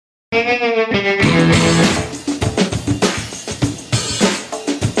Hi,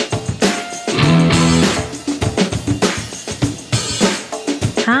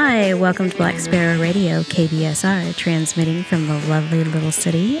 welcome to Black Sparrow Radio, KBSR, transmitting from the lovely little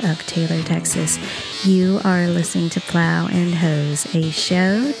city of Taylor, Texas. You are listening to Plow and Hose, a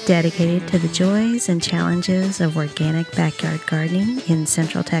show dedicated to the joys and challenges of organic backyard gardening in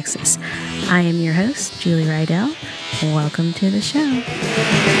Central Texas. I am your host, Julie Rydell. Welcome to the show.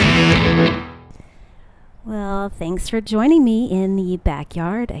 Well, thanks for joining me in the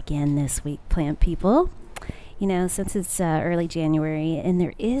backyard again this week, plant people. You know, since it's early January and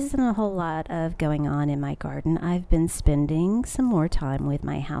there isn't a whole lot of going on in my garden, I've been spending some more time with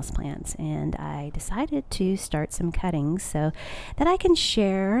my houseplants, and I decided to start some cuttings so that I can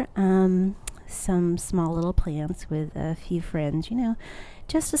share some small little plants with a few friends. You know,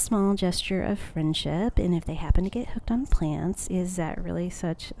 just a small gesture of friendship, and if they happen to get hooked on plants, is that really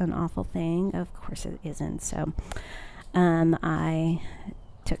such an awful thing? Of course it isn't. So I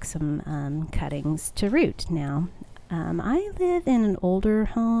took some cuttings to root. Now, I live in an older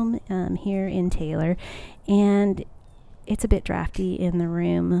home here in Taylor, and it's a bit drafty in the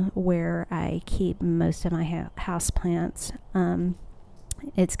room where I keep most of my house plants.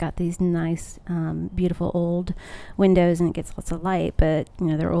 It's got these nice, beautiful old windows, and it gets lots of light, but you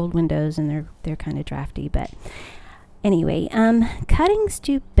know, they're old windows and they're kind of drafty. But anyway, cuttings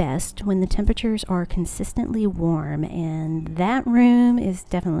do best when the temperatures are consistently warm, and that room is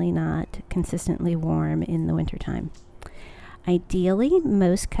definitely not consistently warm in the wintertime. Ideally,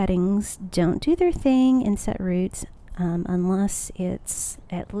 most cuttings don't do their thing and set roots unless it's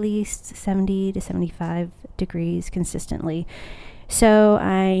at least 70 to 75 degrees consistently. So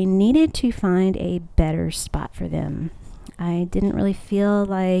I needed to find a better spot for them. I didn't really feel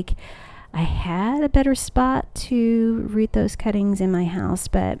like I had a better spot to root those cuttings in my house,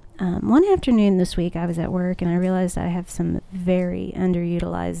 but one afternoon this week I was at work and I realized I have some very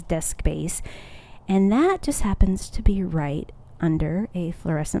underutilized desk space, and that just happens to be right under a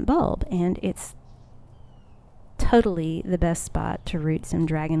fluorescent bulb, and it's totally the best spot to root some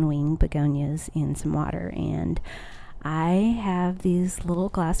dragon wing begonias in some water. And I have these little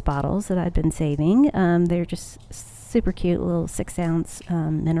glass bottles that I've been saving. They're just super cute little 6-ounce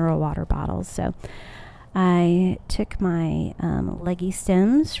mineral water bottles. So I took my leggy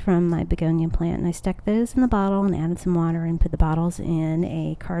stems from my begonia plant and I stuck those in the bottle and added some water and put the bottles in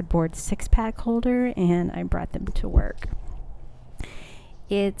a cardboard 6-pack holder, and I brought them to work.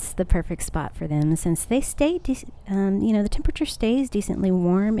 It's the perfect spot for them since they stay, the temperature stays decently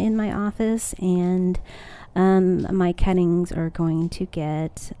warm in my office, and my cuttings are going to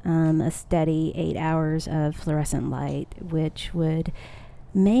get a steady 8 hours of fluorescent light, which would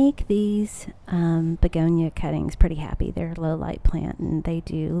make these begonia cuttings pretty happy. They're a low light plant, and they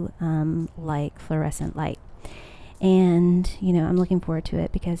do like fluorescent light. And, you know, I'm looking forward to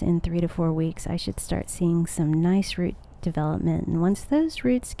it because in 3 to 4 weeks, I should start seeing some nice root development. And once those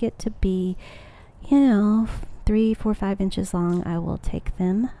roots get to be, 3, 4, 5 inches long, I will take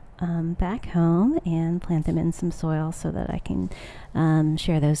them back home and plant them in some soil so that I can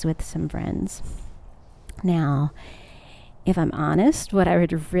share those with some friends. Now, if I'm honest, what I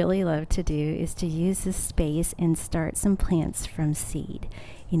would really love to do is to use this space and start some plants from seed.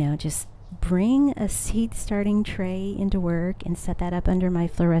 Just bring a seed starting tray into work and set that up under my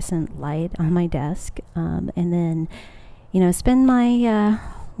fluorescent light on my desk, and then spend my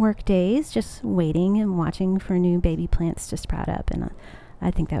work days just waiting and watching for new baby plants to sprout up. And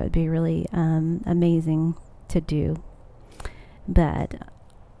I think that would be really amazing to do. But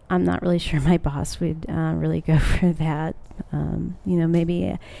I'm not really sure my boss would really go for that.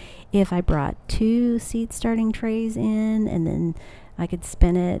 Maybe if I brought 2 seed starting trays in, and then I could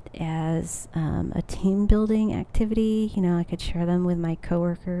spin it as a team building activity. I could share them with my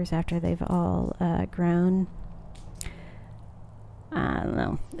coworkers after they've all grown. I don't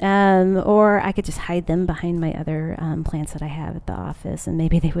know. Or I could just hide them behind my other plants that I have at the office, and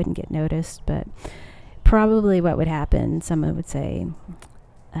maybe they wouldn't get noticed. But probably what would happen, someone would say,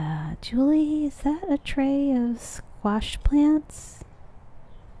 Julie, is that a tray of squash plants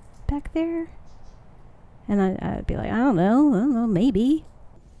back there? And I'd be like, I don't know, maybe.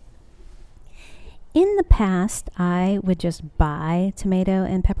 In the past, I would just buy tomato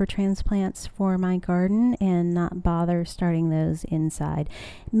and pepper transplants for my garden and not bother starting those inside,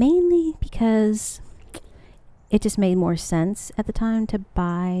 mainly because it just made more sense at the time to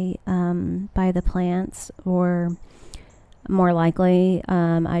buy the plants, or more likely,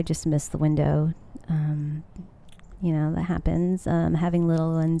 I just missed the window that happens. Having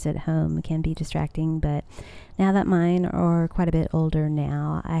little ones at home can be distracting, but now that mine are quite a bit older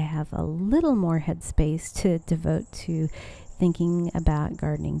now, I have a little more headspace to devote to thinking about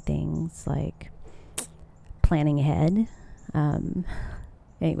gardening things like planning ahead.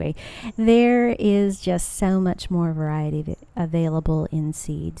 Anyway, there is just so much more variety available in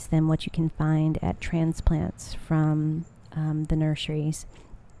seeds than what you can find at transplants from the nurseries.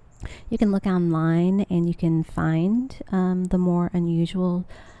 You can look online and you can find the more unusual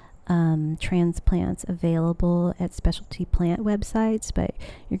transplants available at specialty plant websites, but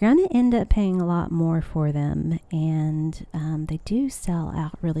you're going to end up paying a lot more for them, and they do sell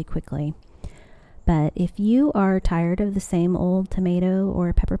out really quickly. But if you are tired of the same old tomato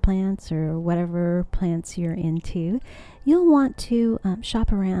or pepper plants or whatever plants you're into, you'll want to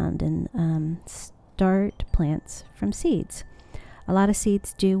shop around and start plants from seeds. A lot of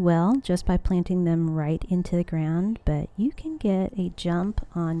seeds do well just by planting them right into the ground, but you can get a jump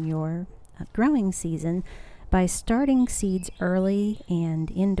on your growing season by starting seeds early and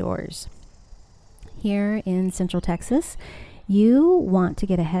indoors. Here in Central Texas, you want to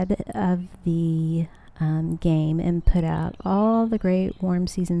get ahead of the game and put out all the great warm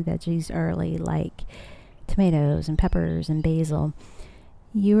season veggies early, like tomatoes and peppers and basil.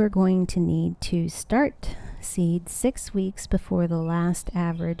 You are going to need to start seeds 6 weeks before the last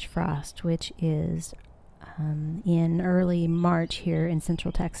average frost, which is in early March here in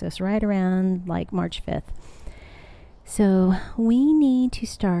Central Texas, right around like March 5th. So we need to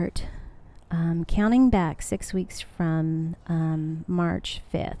start counting back 6 weeks from March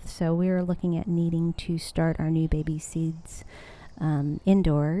 5th. So we're looking at needing to start our new baby seeds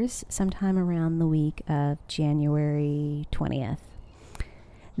indoors sometime around the week of January 20th.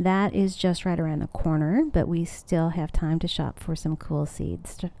 That is just right around the corner, but we still have time to shop for some cool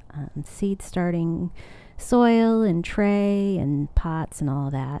seeds. Seed starting soil and tray and pots and all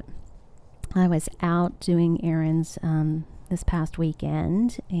that. I was out doing errands this past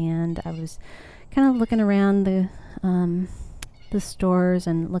weekend, and I was kind of looking around the stores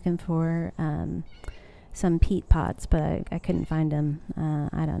and looking for some peat pots, but I couldn't find them.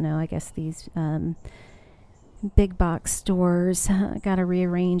 I don't know. I guess these big box stores got to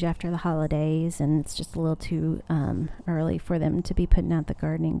rearrange after the holidays, and it's just a little too early for them to be putting out the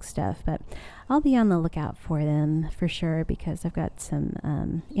gardening stuff, but I'll be on the lookout for them for sure, because I've got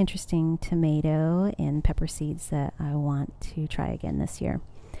some interesting tomato and pepper seeds that I want to try again this year.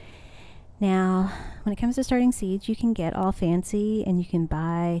 Now, when it comes to starting seeds, you can get all fancy and you can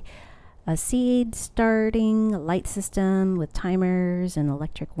buy a seed starting light system with timers and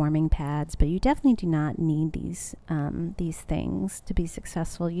electric warming pads, but you definitely do not need these things to be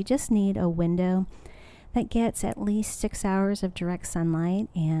successful. You just need a window that gets at least 6 hours of direct sunlight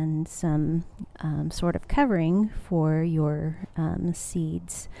and some sort of covering for your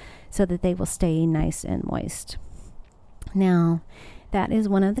seeds so that they will stay nice and moist. Now, that is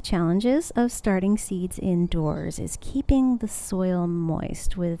one of the challenges of starting seeds indoors, is keeping the soil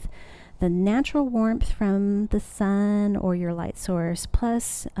moist with the natural warmth from the sun or your light source,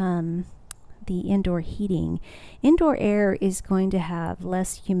 plus the indoor heating. Indoor air is going to have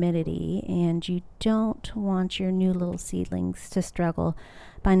less humidity, and you don't want your new little seedlings to struggle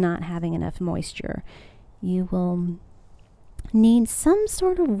by not having enough moisture. You will need some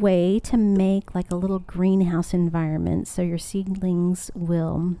sort of way to make like a little greenhouse environment so your seedlings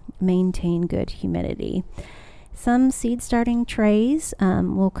will maintain good humidity. Some seed starting trays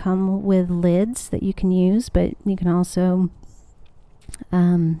will come with lids that you can use, but you can also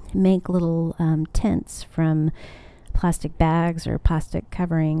make little tents from plastic bags or plastic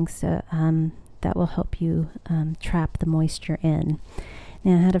coverings that will help you trap the moisture in.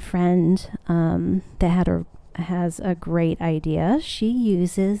 Now, I had a friend that has a great idea. She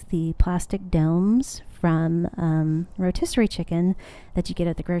uses the plastic domes from rotisserie chicken that you get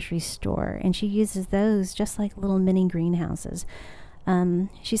at the grocery store, and she uses those just like little mini greenhouses.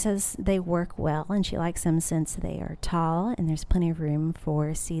 She says they work well, and she likes them since they are tall and there's plenty of room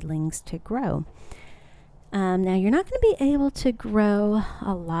for seedlings to grow. Now, you're not going to be able to grow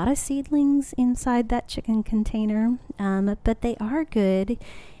a lot of seedlings inside that chicken container, but they are good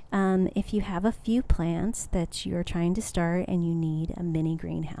if you have a few plants that you're trying to start and you need a mini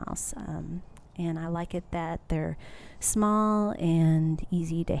greenhouse. And I like it that they're small and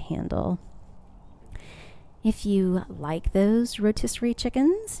easy to handle. If you like those rotisserie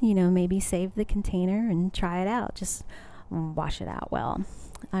chickens, maybe save the container and try it out. Just wash it out well.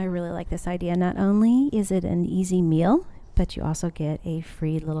 I really like this idea. Not only is it an easy meal, but you also get a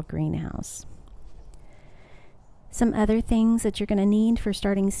free little greenhouse. Some other things that you're going to need for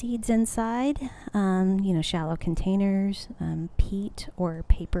starting seeds inside, shallow containers, peat or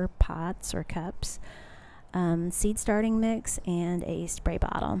paper pots or cups, seed starting mix, and a spray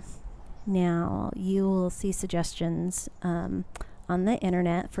bottle. Now, you will see suggestions on the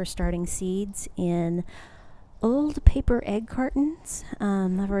internet for starting seeds in old paper egg cartons.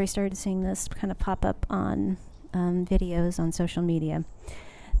 I've already started seeing this kind of pop up on videos on social media.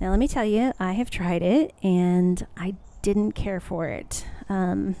 Now, let me tell you, I have tried it, and I didn't care for it.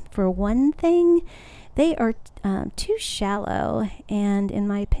 For one thing, they are too shallow, and in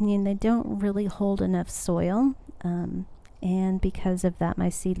my opinion, they don't really hold enough soil. And because of that, my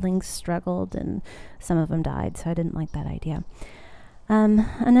seedlings struggled, and some of them died, so I didn't like that idea.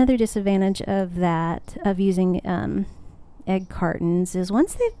 Another disadvantage of using egg cartons is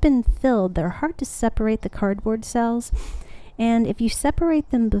once they've been filled, they're hard to separate the cardboard cells. And if you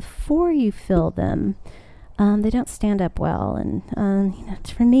separate them before you fill them, they don't stand up well. And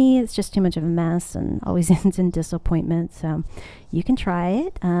for me, it's just too much of a mess and always ends in disappointment. So you can try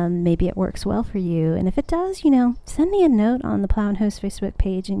it. Maybe it works well for you. And if it does, send me a note on the Plow and Hose Facebook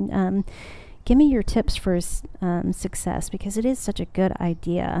page and give me your tips for success, because it is such a good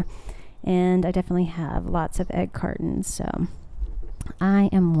idea. And I definitely have lots of egg cartons. So I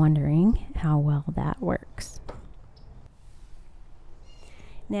am wondering how well that works.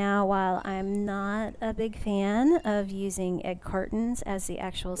 Now, while I'm not a big fan of using egg cartons as the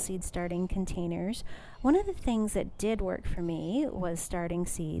actual seed starting containers, one of the things that did work for me was starting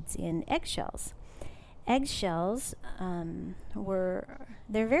seeds in eggshells. Eggshells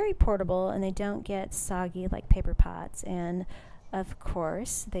they're very portable, and they don't get soggy like paper pots, and of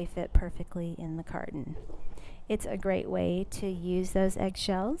course they fit perfectly in the carton. It's a great way to use those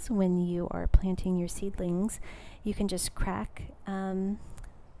eggshells when you are planting your seedlings. You can just crack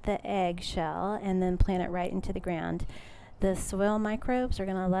the egg shell and then plant it right into the ground. The soil microbes are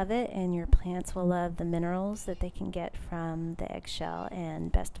going to love it, and your plants will love the minerals that they can get from the eggshell,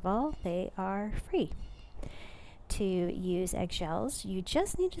 and best of all, they are free. To use eggshells, you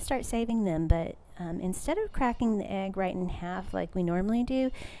just need to start saving them, but instead of cracking the egg right in half like we normally do,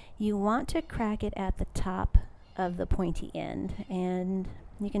 you want to crack it at the top of the pointy end, and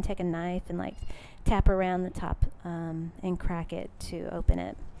you can take a knife and tap around the top and crack it to open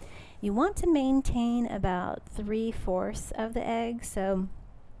it. You want to maintain about 3/4 of the egg, so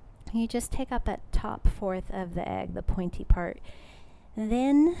you just take out that top fourth of the egg, the pointy part.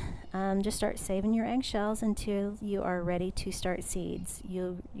 Then just start saving your eggshells until you are ready to start seeds.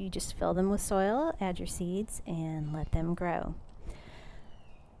 You just fill them with soil, add your seeds, and let them grow.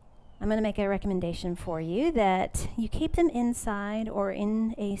 I'm going to make a recommendation for you that you keep them inside or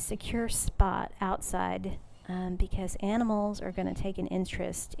in a secure spot outside, because animals are going to take an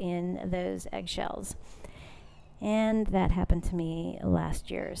interest in those eggshells. And that happened to me last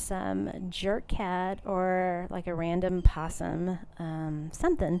year. Some jerk cat or a random possum,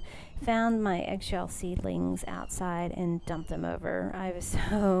 something, found my eggshell seedlings outside and dumped them over. I was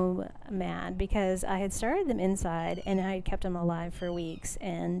so mad because I had started them inside and I had kept them alive for weeks.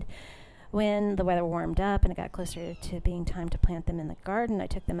 And when the weather warmed up and it got closer to being time to plant them in the garden, I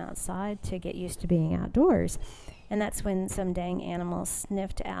took them outside to get used to being outdoors. And that's when some dang animals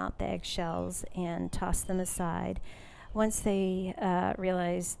sniffed out the eggshells and tossed them aside once they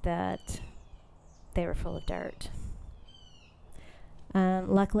realized that they were full of dirt.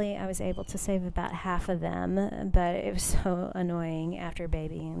 Luckily, I was able to save about half of them, but it was so annoying after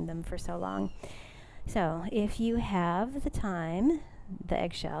babying them for so long. So if you have the time, the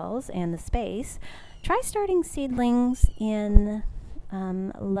eggshells, and the space, try starting seedlings in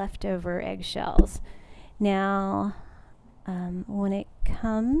leftover eggshells. Now, when it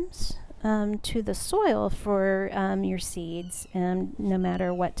comes to the soil for your seeds, no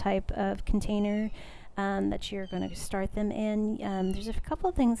matter what type of container that you're going to start them in, there's a couple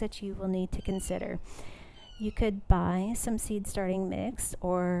of things that you will need to consider. You could buy some seed starting mix,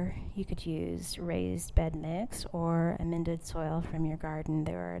 or you could use raised bed mix or amended soil from your garden.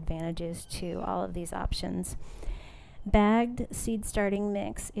 There are advantages to all of these options. Bagged seed starting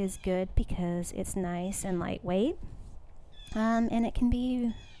mix is good because it's nice and lightweight, and it can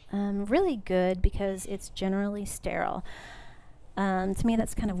be really good because it's generally sterile. To me,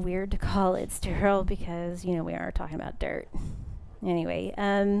 that's kind of weird to call it sterile because, we are talking about dirt. Anyway,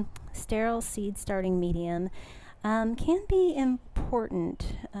 sterile seed starting medium can be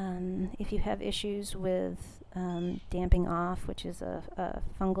important if you have issues with damping off, which is a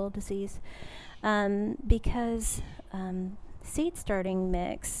fungal disease, because seed starting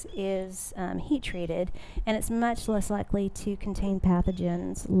mix is heat treated, and it's much less likely to contain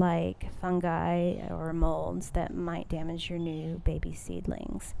pathogens like fungi or molds that might damage your new baby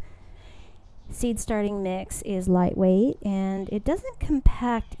seedlings. Seed starting mix is lightweight and it doesn't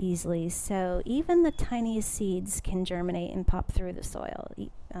compact easily, so even the tiniest seeds can germinate and pop through the soil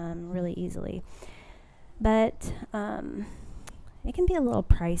really easily. But it can be a little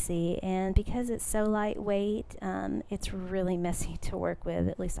pricey, and because it's so lightweight, it's really messy to work with.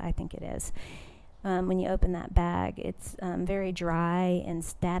 At least I think it is. When you open that bag, it's very dry and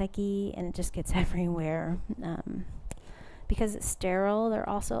staticky, and it just gets everywhere. Because it's sterile, there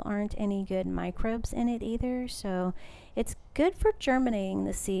also aren't any good microbes in it either, so it's good for germinating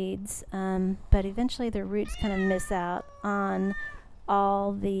the seeds, but eventually the roots kind of miss out on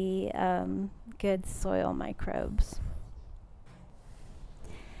all the good soil microbes.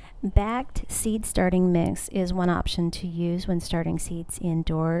 Bagged seed starting mix is one option to use when starting seeds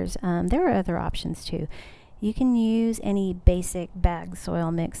indoors. There are other options too. You can use any basic bagged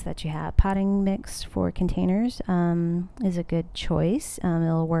soil mix that you have. Potting mix for containers is a good choice.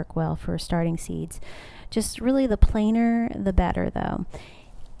 It'll work well for starting seeds. Just really the plainer, the better though.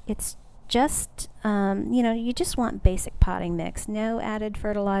 It's just, you just want basic potting mix. No added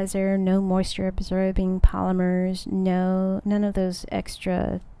fertilizer, no moisture absorbing polymers, none of those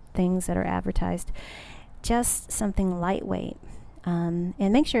extra things that are advertised. Just something lightweight. And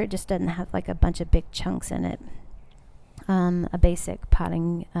make sure it just doesn't have like a bunch of big chunks in it. A basic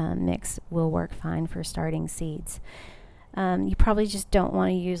potting mix will work fine for starting seeds. You probably just don't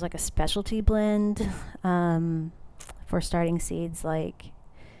want to use like a specialty blend for starting seeds. Like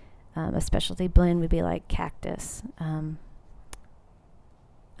a specialty blend would be like cactus,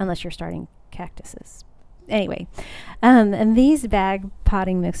 unless you're starting cactuses. Anyway, and these bag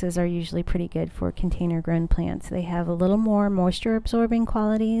potting mixes are usually pretty good for container grown plants. They have a little more moisture absorbing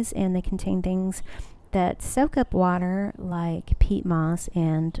qualities, and they contain things that soak up water like peat moss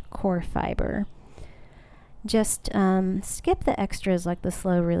and core fiber. Just skip the extras like the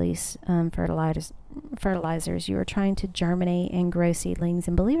slow release fertilizers. You are trying to germinate and grow seedlings,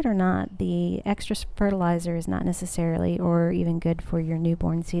 and believe it or not, the extra fertilizer is not necessarily or even good for your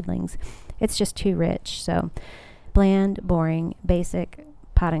newborn seedlings. It's just too rich. So bland, boring, basic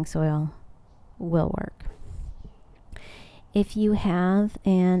potting soil will work. If you have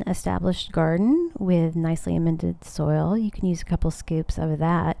an established garden with nicely amended soil, you can use a couple scoops of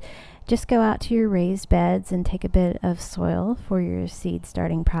that. Just go out to your raised beds and take a bit of soil for your seed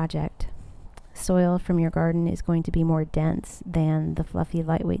starting project. Soil from your garden is going to be more dense than the fluffy,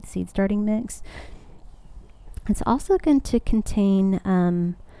 lightweight seed starting mix. It's also going to contain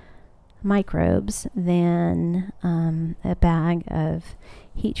microbes than a bag of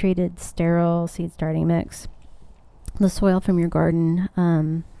heat-treated, sterile seed starting mix. The soil from your garden,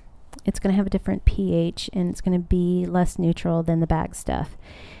 it's going to have a different pH, and it's going to be less neutral than the bag stuff.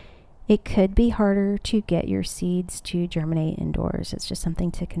 It could be harder to get your seeds to germinate indoors. It's just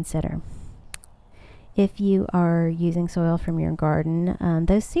something to consider. If you are using soil from your garden,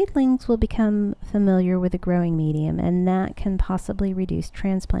 those seedlings will become familiar with the growing medium, and that can possibly reduce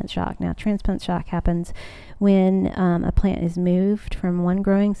transplant shock. Now, transplant shock happens when a plant is moved from one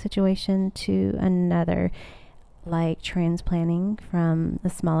growing situation to another, like transplanting from a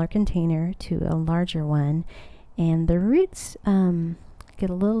smaller container to a larger one, and the roots get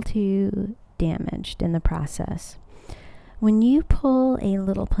a little too damaged in the process. When you pull a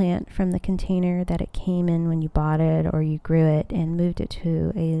little plant from the container that it came in when you bought it or you grew it and moved it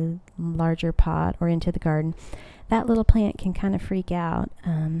to a larger pot or into the garden, that little plant can kind of freak out.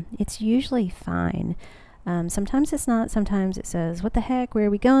 It's usually fine. Sometimes it's not. Sometimes it says, "What the heck? Where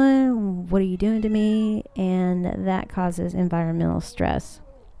are we going? What are you doing to me?" And that causes environmental stress.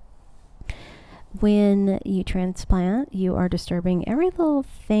 When you transplant, you are disturbing every little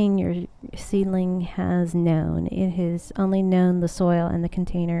thing your seedling has known. It has only known the soil and the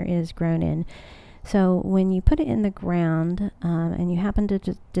container it is grown in. So when you put it in the ground and you happen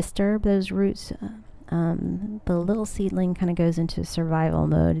to disturb those roots, the little seedling kind of goes into survival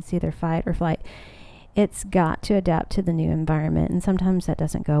mode. It's either fight or flight. It's got to adapt to the new environment, and sometimes that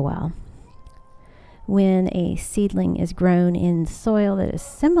doesn't go well. When a seedling is grown in soil that is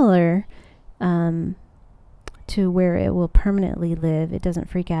similar to where it will permanently live, it doesn't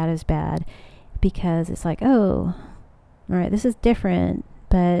freak out as bad because it's like, oh, all right, this is different,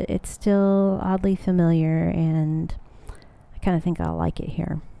 but it's still oddly familiar, and I kind of think I'll like it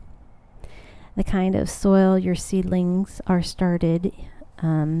here. The kind of soil your seedlings are started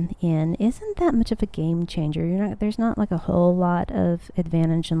in isn't that much of a game changer. There's not like a whole lot of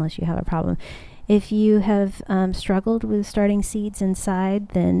advantage unless you have a problem. If you have struggled with starting seeds inside,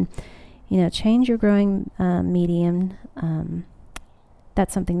 then change your growing medium.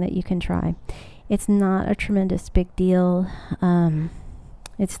 That's something that you can try. It's not a tremendous big deal.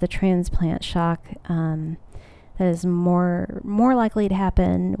 It's the transplant shock that is more likely to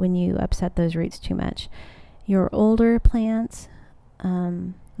happen when you upset those roots too much. Your older plants,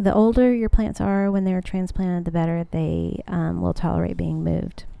 the older your plants are when they're transplanted, the better they will tolerate being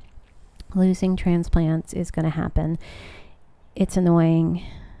moved. Losing transplants is going to happen. It's annoying,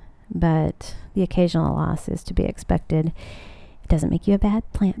 but the occasional loss is to be expected. It doesn't make you a bad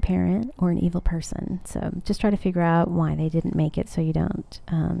plant parent or an evil person. So just try to figure out why they didn't make it so you don't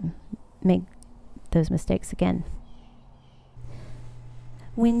make those mistakes again.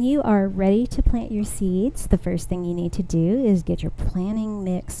 When you are ready to plant your seeds, the first thing you need to do is get your planting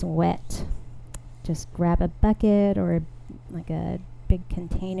mix wet. Just grab a bucket or like a big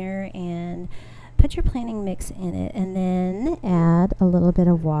container and put your planting mix in it, and then add a little bit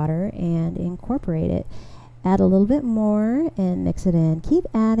of water and incorporate it. Add a little bit more and mix it in. Keep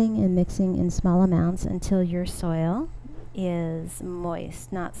adding and mixing in small amounts until your soil is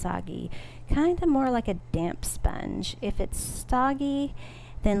moist, not soggy. Kind of more like a damp sponge. If it's soggy,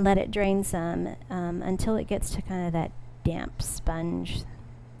 then let it drain some until it gets to kind of that damp sponge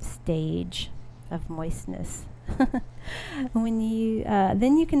stage of moistness. When you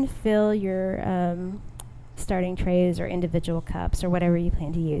then you can fill your starting trays or individual cups or whatever you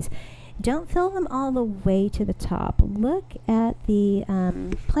plan to use. Don't fill them all the way to the top. Look at the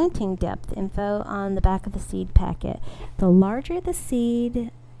planting depth info on the back of the seed packet. The larger the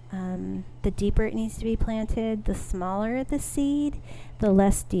seed, the deeper it needs to be planted. The smaller the seed, the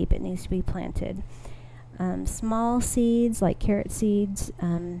less deep it needs to be planted. Small seeds like carrot seeds,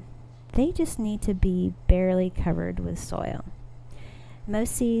 they just need to be barely covered with soil.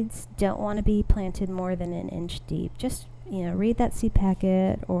 Most seeds don't want to be planted more than an inch deep. Just read that seed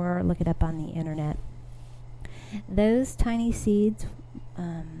packet or look it up on the internet. Those tiny seeds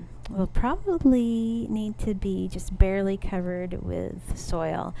will probably need to be just barely covered with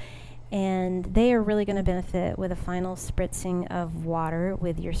soil, and they are really going to benefit with a final spritzing of water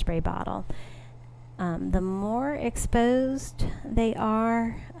with your spray bottle. The more exposed they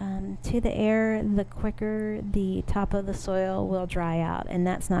are to the air, the quicker the top of the soil will dry out, and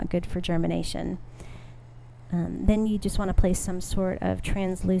that's not good for germination. Then you just want to place some sort of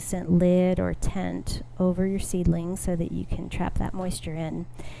translucent lid or tent over your seedlings so that you can trap that moisture in.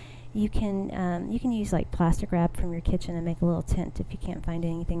 You can use like plastic wrap from your kitchen and make a little tent if you can't find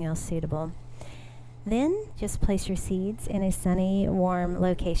anything else suitable. Then just place your seeds in a sunny, warm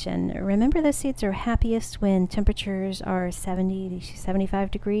location. Remember, those seeds are happiest when temperatures are 70 to 75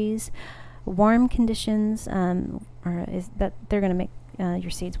 degrees. Warm conditions they're going to make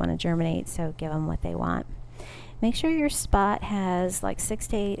your seeds want to germinate, so give them what they want. Make sure your spot has like 6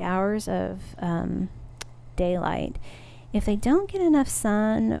 to 8 hours of daylight. If they don't get enough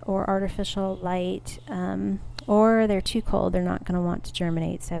sun or artificial light, or they're too cold, they're not going to want to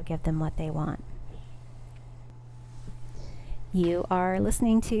germinate, so give them what they want. You are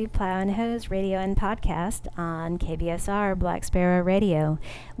listening to Plow and Hose Radio and Podcast on KBSR Black Sparrow Radio.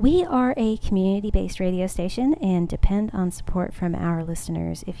 We are a community-based radio station and depend on support from our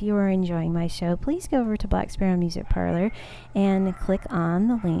listeners. If you are enjoying my show, please go over to Black Sparrow Music Parlor and click on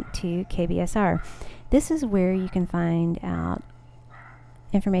the link to KBSR. This is where you can find out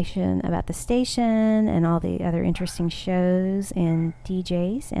information about the station and all the other interesting shows and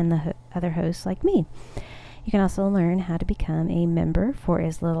DJs and the other hosts like me. You can also learn how to become a member for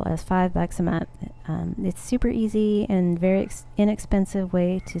as little as $5 a month. It's super easy and very inexpensive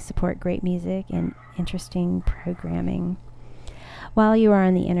way to support great music and interesting programming. While you are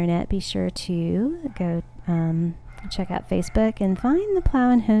on the internet, be sure to go check out Facebook and find the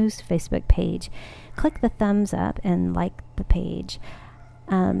Plow and Hose Facebook page. Click the thumbs up and like the page.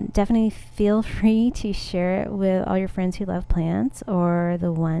 Definitely feel free to share it with all your friends who love plants or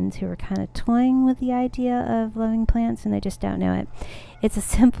the ones who are kind of toying with the idea of loving plants and they just don't know it. It's a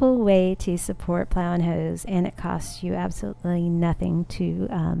simple way to support Plow and Hose, and it costs you absolutely nothing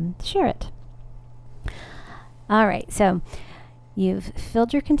to share it. All right, so you've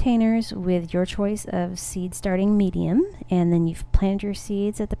filled your containers with your choice of seed starting medium, and then you've planted your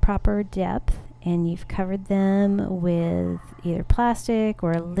seeds at the proper depth, and you've covered them with either plastic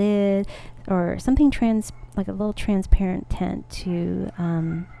or a lid or something like a little transparent tent to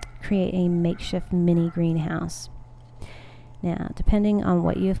create a makeshift mini greenhouse. Now, depending on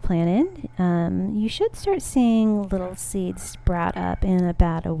what you've planted, you should start seeing little seeds sprout up in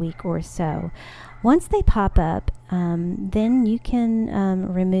about a week or so. Once they pop up, then you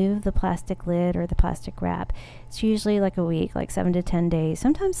can remove the plastic lid or the plastic wrap. It's usually like a week, like 7 to 10 days,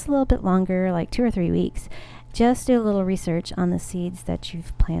 sometimes a little bit longer, like 2 or 3 weeks. Just do a little research on the seeds that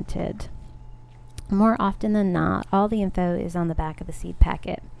you've planted. More often than not, all the info is on the back of the seed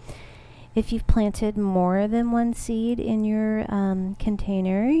packet. If you've planted more than one seed in your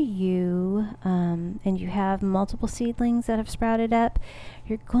container, and you have multiple seedlings that have sprouted up,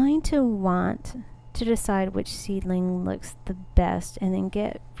 you're going to want to decide which seedling looks the best and then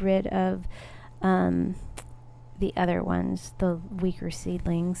get rid of the other ones, the weaker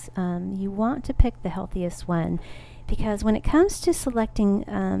seedlings. You want to pick the healthiest one, because when it comes to selecting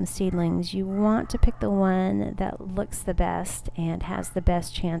seedlings, you want to pick the one that looks the best and has the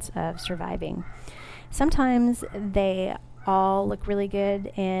best chance of surviving. Sometimes they all look really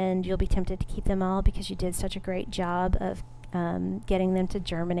good and you'll be tempted to keep them all because you did such a great job of getting them to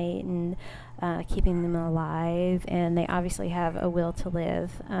germinate and keeping them alive, and they obviously have a will to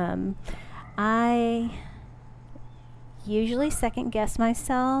live. I usually second guess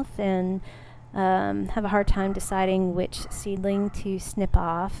myself and have a hard time deciding which seedling to snip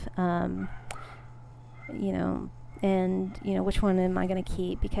off, which one am I going to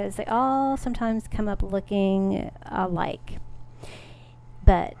keep, because they all sometimes come up looking alike.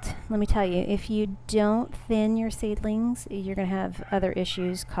 But let me tell you, if you don't thin your seedlings, you're going to have other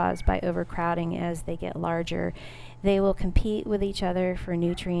issues caused by overcrowding as they get larger. They will compete with each other for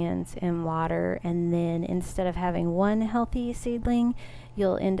nutrients and water, and then instead of having one healthy seedling,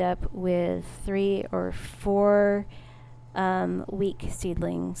 you'll end up with 3 or 4 weak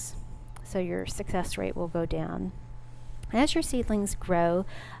seedlings. So your success rate will go down. As your seedlings grow,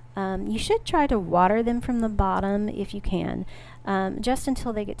 you should try to water them from the bottom if you can, just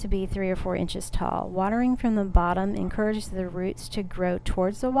until they get to be 3 or 4 inches tall. Watering from the bottom encourages the roots to grow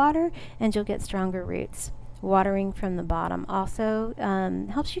towards the water, and you'll get stronger roots. Watering from the bottom also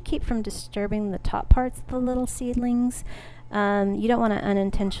helps you keep from disturbing the top parts of the little seedlings. You don't want to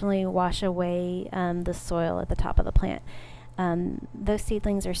unintentionally wash away the soil at the top of the plant. Those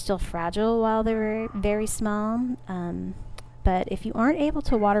seedlings are still fragile while they're very small. But if you aren't able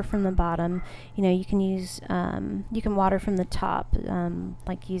to water from the bottom, you can water from the top,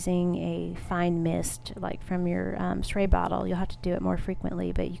 like using a fine mist, like from your spray bottle. You'll have to do it more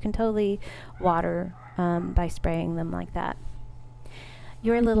frequently, but you can totally water by spraying them like that.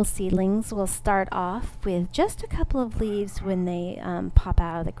 Your little seedlings will start off with just a couple of leaves when they pop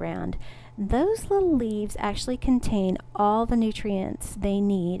out of the ground. Those little leaves actually contain all the nutrients they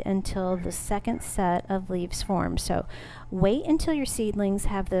need until the second set of leaves form. So wait until your seedlings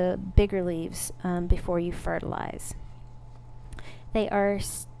have the bigger leaves before you fertilize. They are,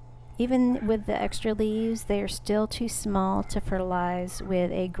 even with the extra leaves, they are still too small to fertilize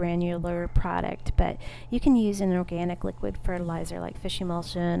with a granular product, but you can use an organic liquid fertilizer like fish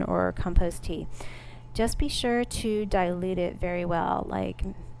emulsion or compost tea. Just be sure to dilute it very well, like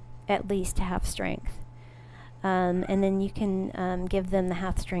at least half strength. And then you can give them the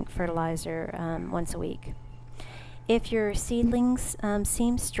half strength fertilizer once a week. If your seedlings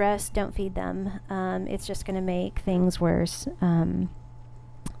seem stressed, don't feed them. It's just going to make things worse.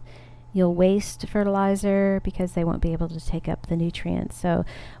 You'll waste fertilizer because they won't be able to take up the nutrients. So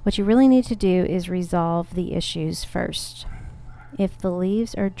what you really need to do is resolve the issues first. If the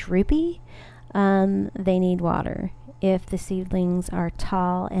leaves are droopy, they need water. If the seedlings are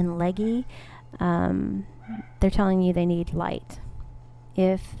tall and leggy, they're telling you they need light.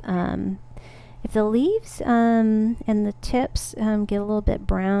 If the leaves and the tips get a little bit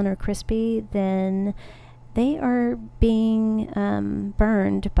brown or crispy, then they are being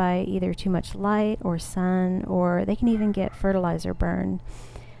burned by either too much light or sun, or they can even get fertilizer burn.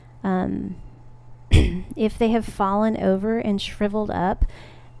 If they have fallen over and shriveled up,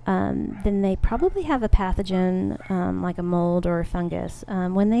 then they probably have a pathogen like a mold or a fungus.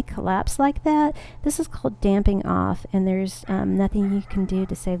 When they collapse like that, this is called damping off, and there's nothing you can do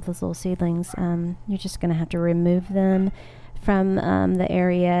to save those little seedlings. You're just going to have to remove them from the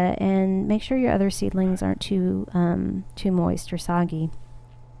area and make sure your other seedlings aren't too moist or soggy.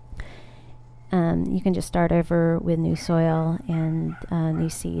 You can just start over with new soil and new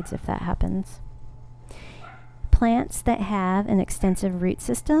seeds if that happens. Plants that have an extensive root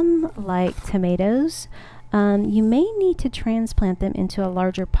system, like tomatoes, you may need to transplant them into a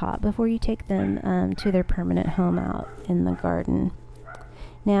larger pot before you take them to their permanent home out in the garden.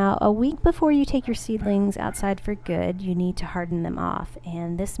 Now, a week before you take your seedlings outside for good, you need to harden them off,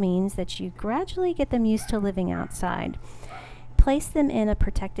 and this means that you gradually get them used to living outside. place them in a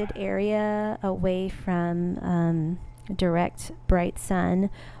protected area away from direct bright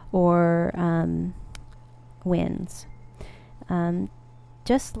sun or winds.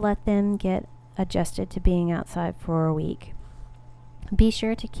 Just let them get adjusted to being outside for a week. Be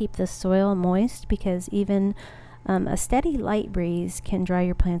sure to keep the soil moist because even a steady light breeze can dry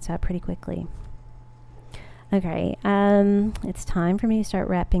your plants out pretty quickly. Okay, it's time for me to start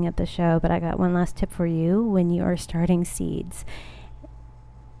wrapping up the show, but I got one last tip for you when you are starting seeds.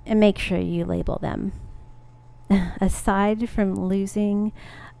 And make sure you label them. Aside from losing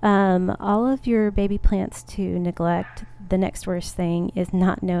all of your baby plants to neglect, the next worst thing is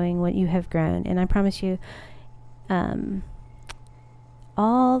not knowing what you have grown. And I promise you,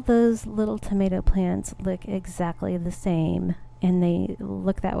 all those little tomato plants look exactly the same, and they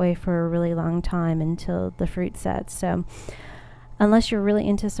look that way for a really long time until the fruit sets. So unless you're really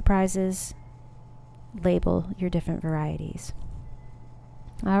into surprises, label your different varieties.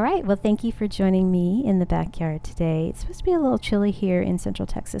 All right. Well, thank you for joining me in the backyard today. It's supposed to be a little chilly here in Central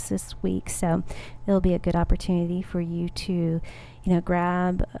Texas this week, so it'll be a good opportunity for you to,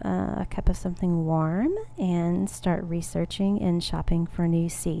 grab a cup of something warm and start researching and shopping for new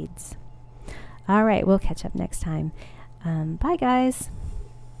seeds. All right. We'll catch up next time. Bye, guys.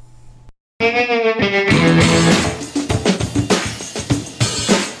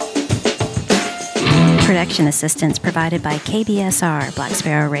 Production assistance provided by KBSR Black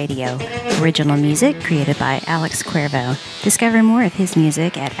Sparrow Radio. Original music created by Alex Cuervo. Discover more of his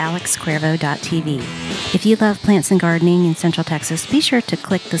music at alexcuervo.tv. If you love plants and gardening in Central Texas, be sure to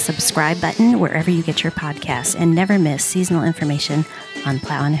click the subscribe button wherever you get your podcasts and never miss seasonal information on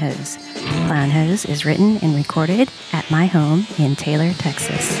Plow and Hose. Plow and Hose is written and recorded at my home in Taylor,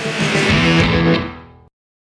 Texas.